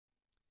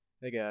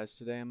Hey guys,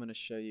 today I'm going to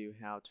show you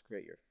how to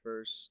create your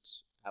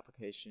first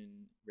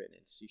application written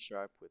in C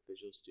Sharp with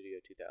Visual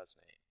Studio 2008.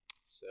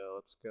 So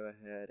let's go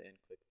ahead and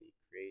click the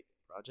Create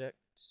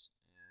Project,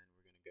 and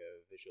we're going to go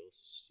Visual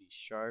C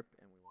Sharp,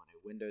 and we want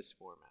a Windows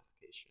Form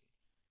application.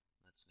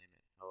 Let's name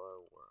it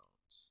Hello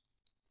World.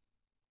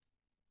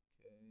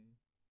 Okay.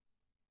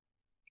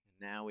 And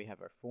now we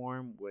have our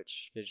form,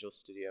 which Visual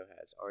Studio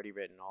has already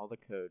written all the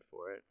code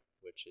for it,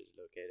 which is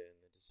located in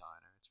the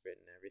designer. It's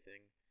written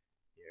everything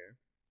here,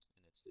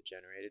 and it's the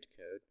generated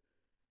code.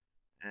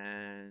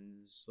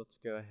 And let's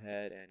go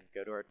ahead and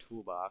go to our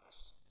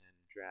toolbox and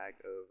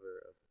drag over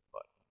a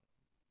button.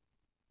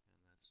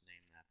 And let's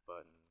name that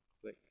button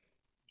Click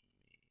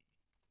Me.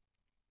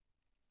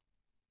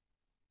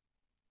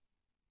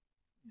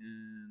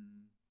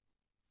 And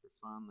for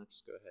fun,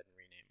 let's go ahead and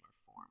rename our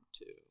form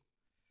too.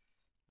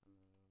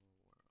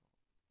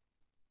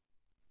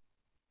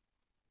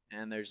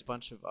 And there's a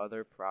bunch of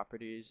other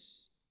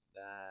properties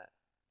that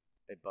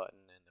a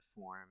button in the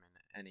form and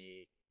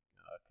any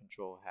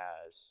control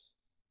has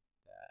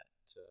that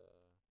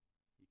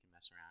you can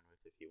mess around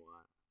with if you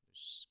want.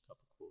 There's a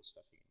couple cool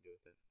stuff you can do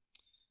with it.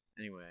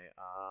 Anyway,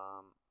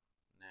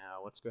 now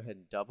let's go ahead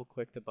and double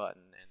click the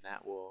button, and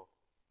that will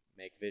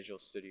make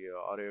Visual Studio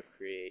auto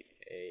create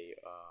a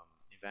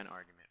event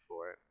argument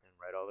for it and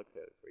write all the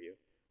code for you.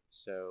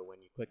 So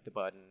when you click the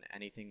button,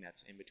 anything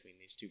that's in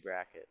between these two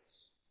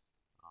brackets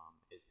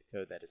is the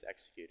code that is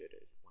executed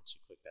once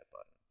you click that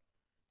button.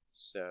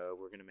 So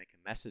we're going to make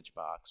a message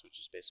box, which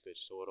is basically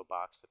just a little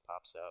box that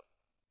pops up.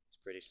 It's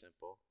pretty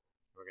simple.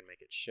 We're going to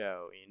make it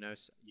show. You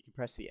notice you can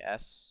press the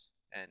S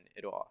and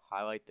it'll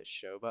highlight the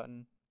show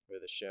button or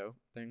the show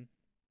thing.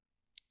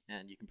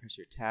 And you can press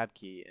your tab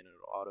key and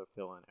it'll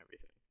autofill in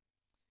everything.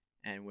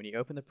 And when you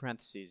open the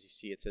parentheses, you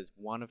see it says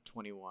 1 of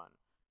 21.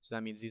 So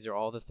that means these are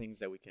all the things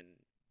that we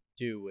can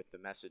do with the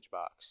message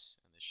box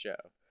and the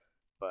show.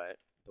 But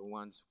the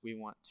ones we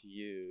want to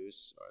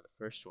use are the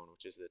first one,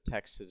 which is the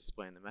text to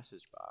display in the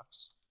message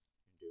box.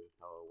 You can do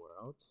hello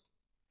world,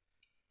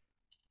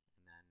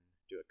 and then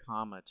do a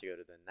comma to go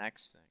to the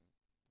next thing,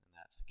 and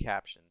that's the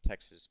caption,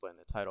 text to display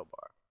in the title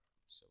bar.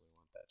 So we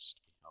want that just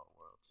to be hello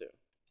world too.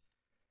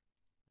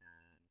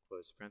 And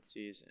close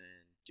parentheses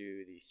and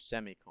do the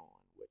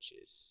semicolon, which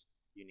is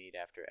you need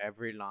after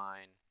every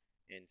line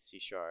in C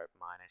Sharp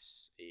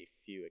minus a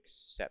few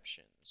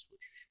exceptions,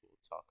 which we'll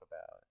talk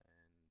about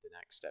in the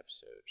next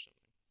episode or something.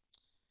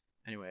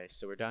 Anyway,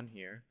 so we're done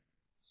here.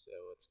 So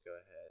let's go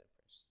ahead and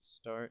press the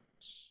start.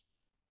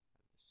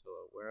 This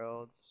hello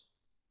world.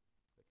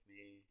 Click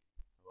me.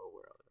 Hello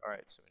world.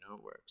 Alright, so we know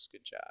it works.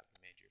 Good job. You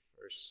made your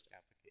first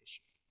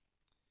application.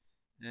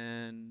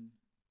 And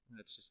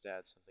let's just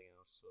add something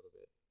else a little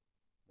bit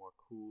more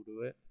cool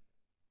to it.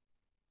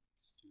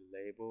 Let's do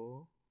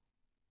label.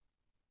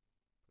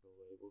 Put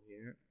a label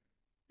here.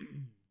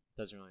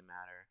 Doesn't really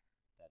matter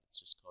that it's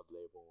just called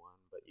label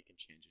 1, but you can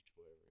change it to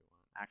whatever you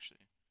want.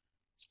 Actually,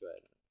 let's go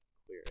ahead and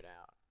clear it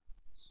out.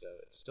 So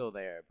it's still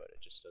there, but it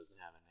just doesn't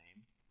have a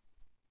name.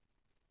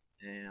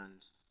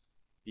 And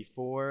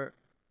before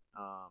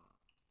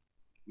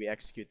we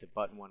execute the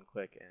button one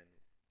click, and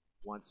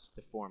once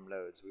the form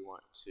loads, we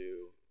want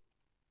to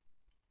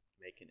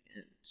make an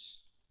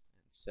int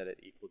and set it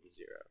equal to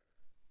 0.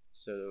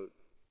 So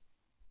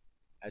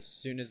as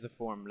soon as the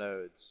form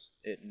loads,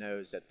 it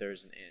knows that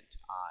there's an int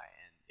I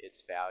and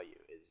its value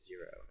is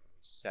 0.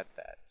 We set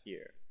that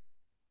here,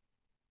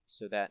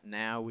 so that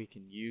now we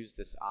can use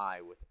this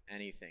I with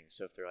anything.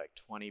 So if there are like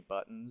 20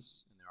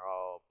 buttons and they're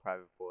all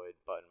private void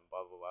button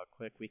blah blah blah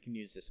click, we can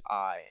use this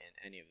I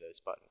in any of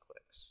those button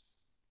clicks.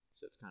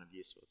 So it's kind of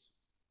useful. It's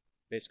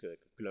basically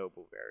like a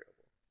global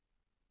variable,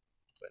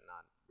 but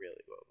not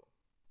really global.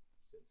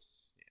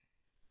 Since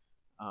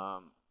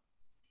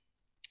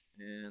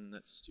and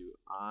let's do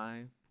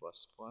I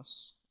plus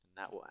plus, and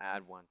that will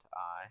add 1 to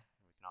I.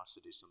 And we can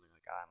also do something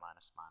like I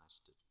minus minus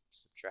to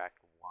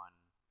subtract 1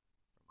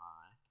 from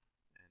I.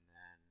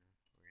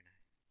 We're going to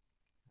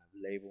have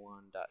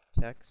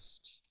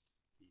label1.text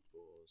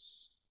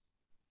equals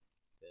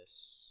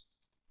this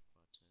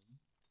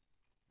button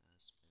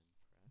has been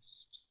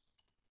pressed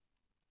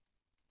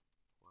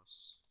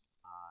plus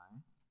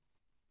I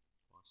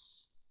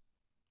plus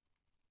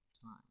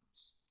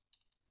times.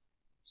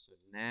 So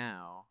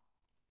now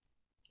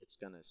it's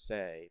going to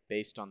say,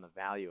 based on the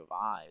value of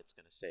I, it's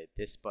going to say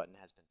this button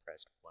has been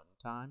pressed 1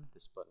 time,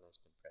 this button has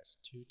been pressed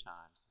 2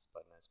 times, this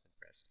button has been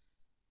pressed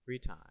 3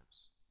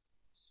 times.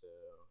 So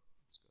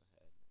let's go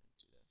ahead and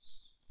do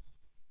this.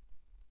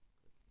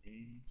 Click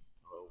me,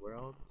 hello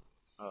world.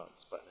 Oh,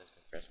 this button has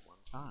been pressed 1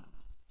 time.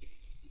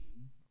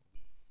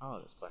 Oh,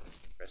 this button has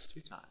been pressed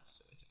 2 times.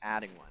 So it's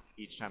adding 1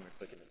 each time you're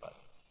clicking the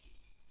button.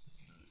 So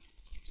it's going to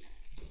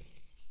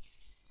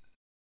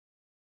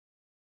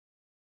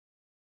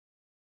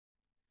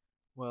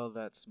Well,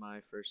 that's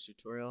my first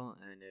tutorial,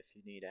 and if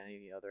you need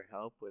any other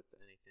help with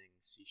anything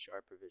C#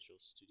 or Visual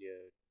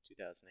Studio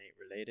 2008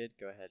 related,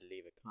 go ahead and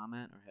leave a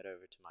comment or head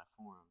over to my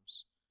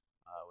forums,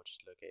 which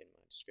is located in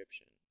my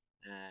description.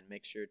 And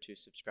make sure to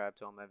subscribe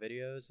to all my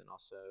videos, and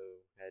also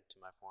head to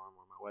my forum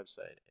or my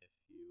website if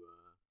you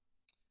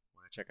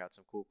to check out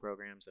some cool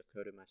programs I've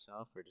coded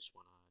myself, or just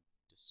want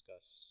to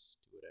discuss,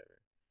 do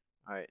whatever.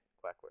 All right,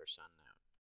 Quackware signing out.